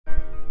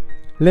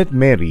Let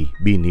Mary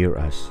be near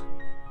us.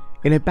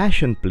 In a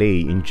passion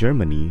play in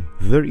Germany,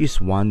 there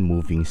is one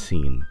moving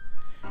scene.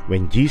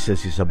 When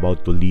Jesus is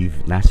about to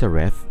leave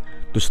Nazareth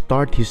to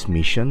start his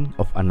mission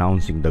of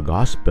announcing the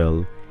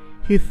gospel,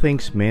 he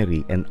thanks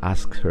Mary and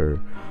asks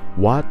her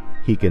what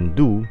he can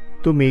do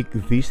to make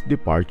this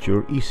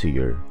departure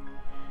easier.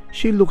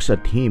 She looks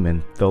at him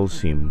and tells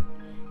him,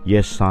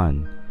 "Yes,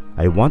 son,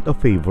 I want a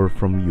favor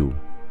from you.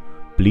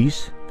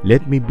 Please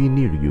let me be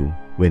near you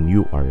when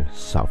you are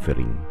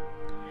suffering."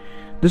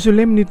 The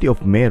Solemnity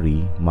of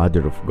Mary,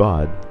 Mother of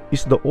God,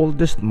 is the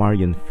oldest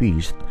Marian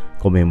feast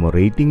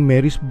commemorating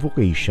Mary's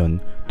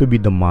vocation to be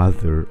the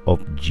mother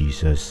of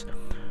Jesus.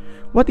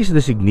 What is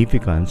the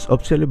significance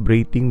of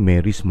celebrating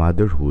Mary's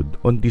motherhood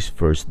on this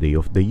first day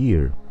of the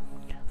year?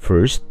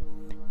 First,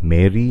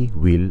 Mary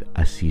will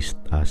assist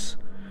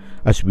us.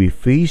 As we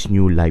face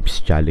new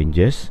life's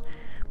challenges,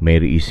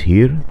 Mary is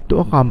here to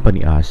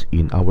accompany us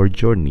in our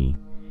journey.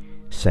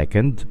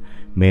 Second,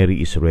 Mary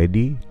is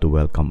ready to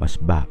welcome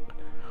us back.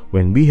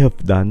 When we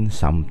have done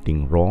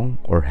something wrong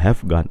or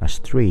have gone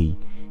astray,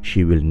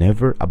 she will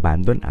never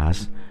abandon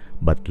us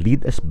but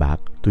lead us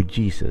back to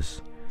Jesus.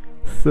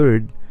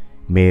 Third,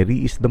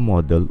 Mary is the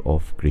model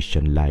of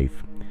Christian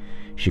life.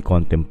 She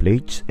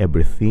contemplates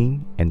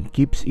everything and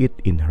keeps it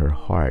in her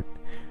heart.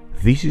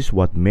 This is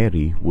what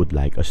Mary would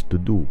like us to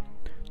do,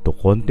 to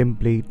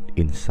contemplate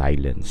in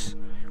silence.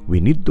 We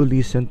need to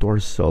listen to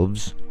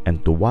ourselves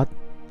and to what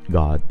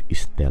God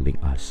is telling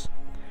us.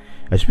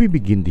 As we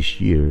begin this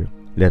year,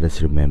 let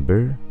us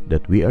remember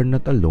that we are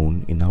not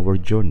alone in our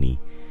journey.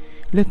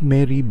 Let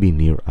Mary be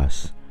near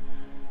us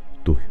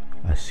to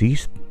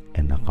assist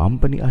and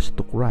accompany us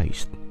to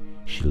Christ.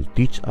 She'll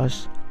teach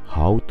us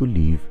how to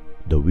live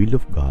the will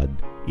of God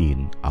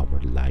in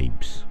our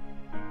lives.